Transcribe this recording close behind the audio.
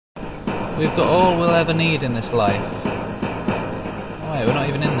We've got all we'll ever need in this life. Oh, wait, we're not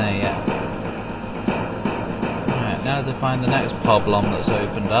even in there yet. Alright, now to find the next poblom that's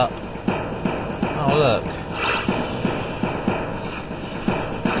opened up. Oh, look.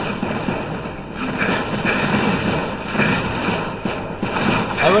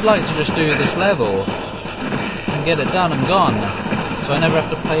 I would like to just do this level and get it done and gone, so I never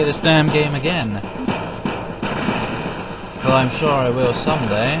have to play this damn game again. Well, I'm sure I will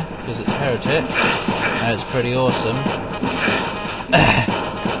someday, because it's Heretic, and it's pretty awesome.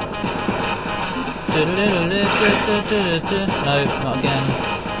 No, not again.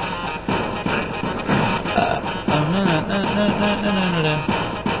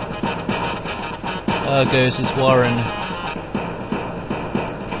 Oh, goes this Warren.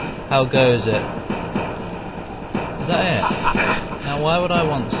 How goes it? Is that it? Now why would I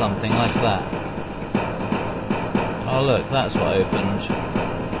want something like that? Oh look, that's what opened.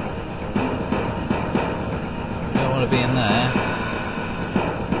 We don't want to be in there.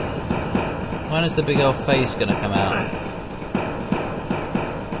 When is the big old face going to come out?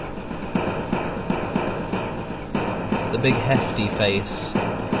 The big hefty face.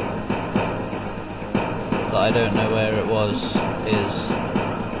 That I don't know where it was, is.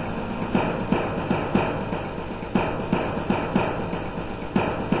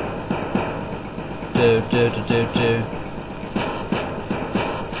 Do.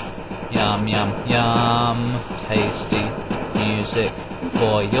 Yum, yum, yum. Tasty music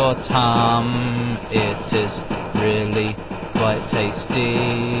for your tum. It is really quite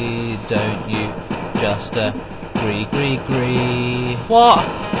tasty. Don't you just agree? What?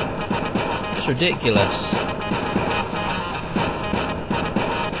 That's ridiculous.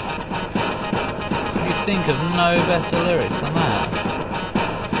 You think of no better lyrics than that?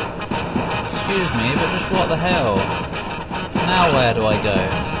 Excuse me, but just what the hell? Now where do I go?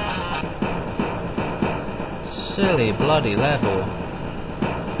 Silly bloody level.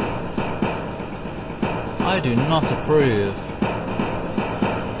 I do not approve.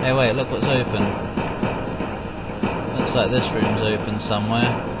 Hey wait, look what's open. Looks like this room's open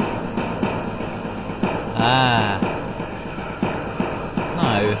somewhere. Ah.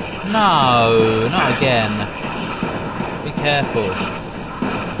 No, not again. Be careful.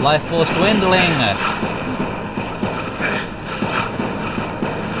 Life force dwindling!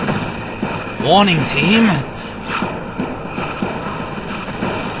 Warning, team!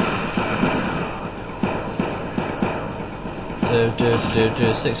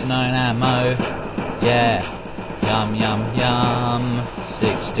 Do 69 ammo. Yeah. Yum, yum, yum.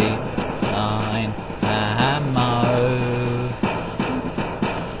 69 ammo.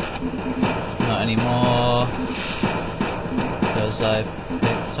 Not anymore. Because I've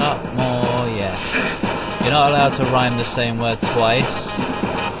picked up more, yeah. You're not allowed to rhyme the same word twice.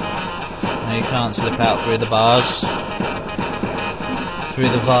 No, you can't slip out through the bars. Through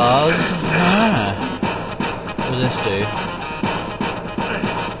the vase. Ah. What does this do?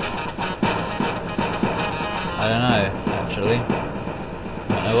 I don't know, actually. I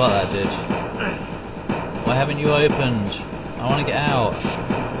don't know what that did. Why haven't you opened? I want to get out.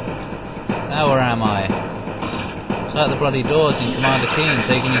 Now where am I? It's like the bloody doors in Commander Keen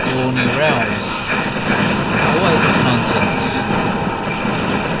taking you to all new realms. Oh, what is this nonsense?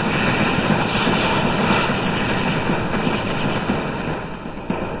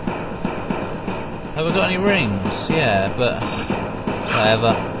 Have I got any rings? Yeah, but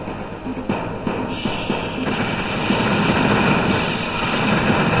whatever.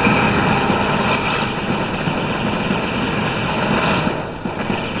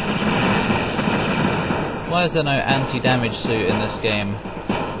 Why is there no anti-damage suit in this game?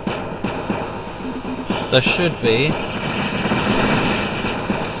 There should be.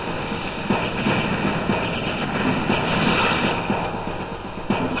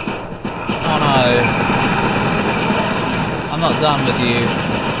 Oh no. I'm not done with you.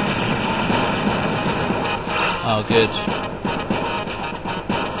 Oh good.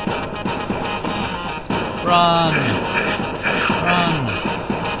 Run! Run!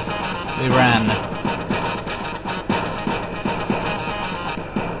 We ran.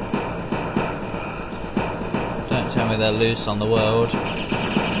 Tell me they're loose on the world,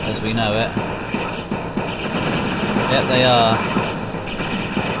 as we know it. Yep, they are.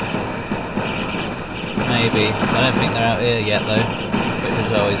 Maybe. I don't think they're out here yet, though, which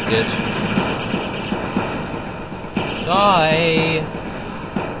is always good. Die!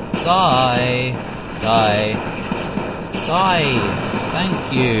 Die! Die! Die!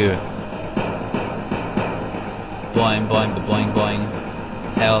 Thank you! Boing, boing, boing, boing.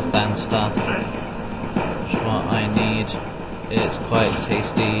 Health and stuff. What I need. It's quite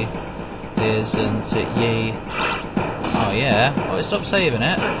tasty. Isn't it ye? Oh yeah. Oh, stop saving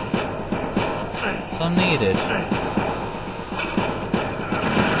it. It's unneeded.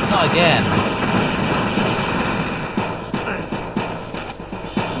 Not again.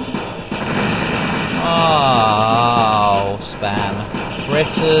 Oh, spam.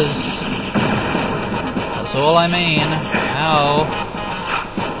 Fritters. That's all I mean. Ow.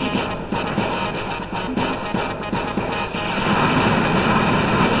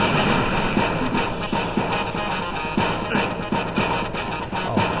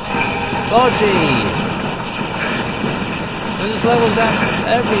 Dodgy! This level's down.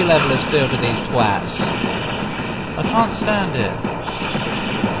 Every level is filled with these twats. I can't stand it.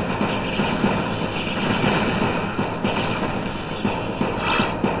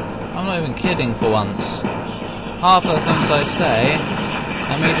 I'm not even kidding for once. Half of the things I say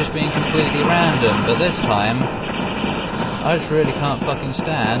are me just being completely random, but this time I just really can't fucking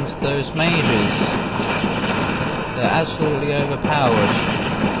stand those mages. They're absolutely overpowered.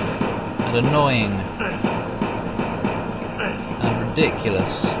 And annoying and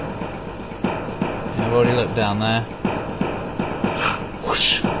ridiculous. I've already looked down there.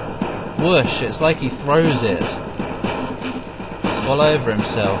 Whoosh! Whoosh! It's like he throws it all over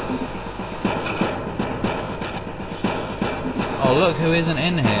himself. Oh, look who isn't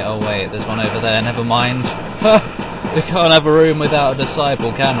in here. Oh wait, there's one over there. Never mind. We can't have a room without a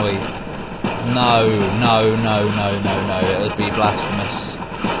disciple, can we? No, no, no, no, no, no. It would be blasphemous.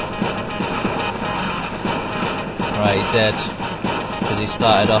 Right, he's dead. Because he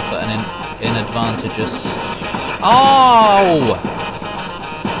started off at an inadvantageous... Oh!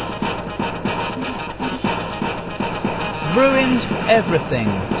 Ruined everything.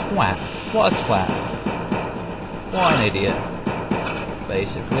 Twat. What a twat. What an idiot.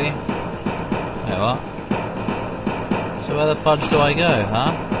 Basically. Wait, what? So where the fudge do I go,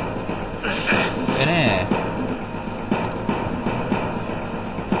 huh? In here?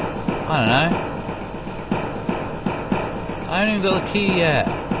 I don't know. I haven't even got the key yet.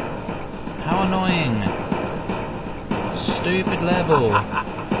 How annoying. Stupid level. I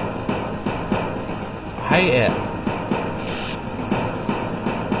hate it.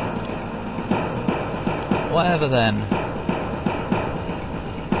 Whatever then.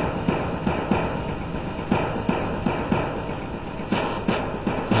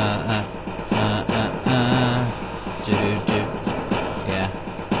 Yeah.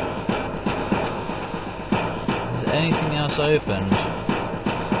 Is there anything else opened?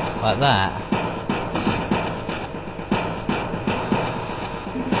 Like that?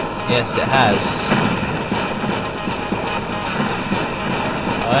 Yes, it has.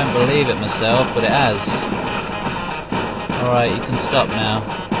 I don't believe it myself, but it has. Alright, you can stop now.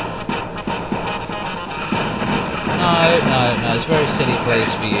 No, it's a very silly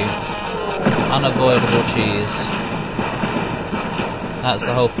place for you. Unavoidable cheese. That's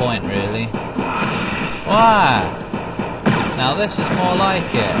the whole point, really. Wow! Now this is more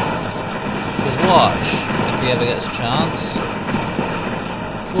like it. Because watch, if he ever gets a chance.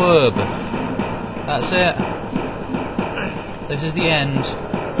 Whoop! That's it. This is the end.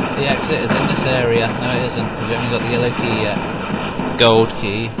 The exit is in this area. No, it isn't, because we haven't got the yellow key yet. Gold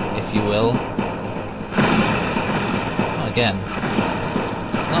key, if you will. Not again.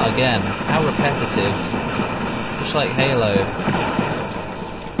 Not again. How repetitive. Just like Halo.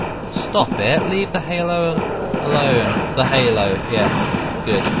 Stop it. Leave the Halo alone. The Halo. Yeah.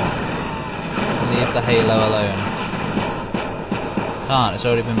 Good. Leave the Halo alone. Can't. It's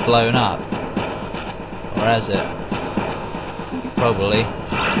already been blown up. Or has it? Probably.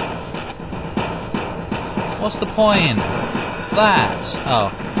 What's the point? That. Oh.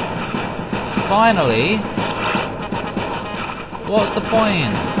 Finally. What's the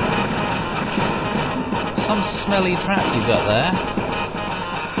point? Some smelly trap you got there.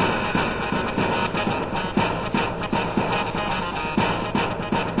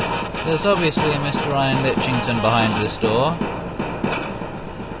 There's obviously a Mr. Ian Litchington behind this door.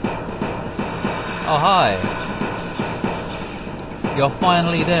 Oh, hi. You're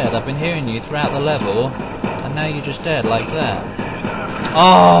finally dead. I've been hearing you throughout the level, and now you're just dead like that.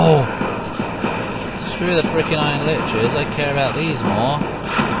 Oh! Screw the frickin' Iron Lichers, I care about these more.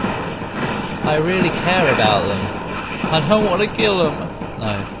 I really care about them. I don't want to kill them.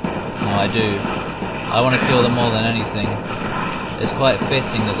 No, I do. I want to kill them more than anything. It's quite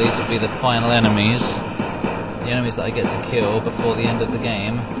fitting that these will be the final enemies. The enemies that I get to kill before the end of the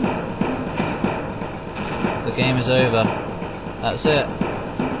game. The game is over. That's it.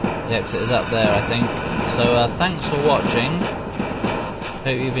 The exit is up there, I think. So, thanks for watching.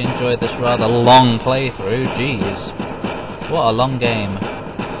 Hope you've enjoyed this rather long playthrough. Jeez. What a long game.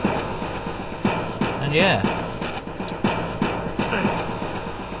 yeah.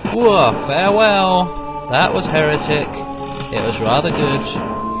 Whoa, farewell. That was Heretic. It was rather good.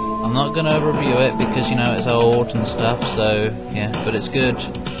 I'm not going to review it because, you know, it's old and stuff, so, yeah, but it's good.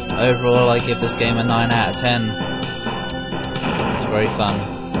 Overall, I give this game a 9 out of 10. It's very fun.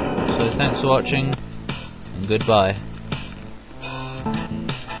 So, thanks for watching, and goodbye.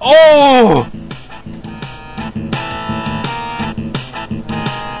 Oh!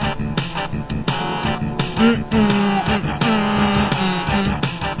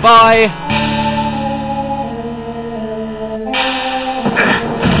 Bye!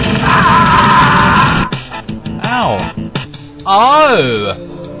 Ow! Oh!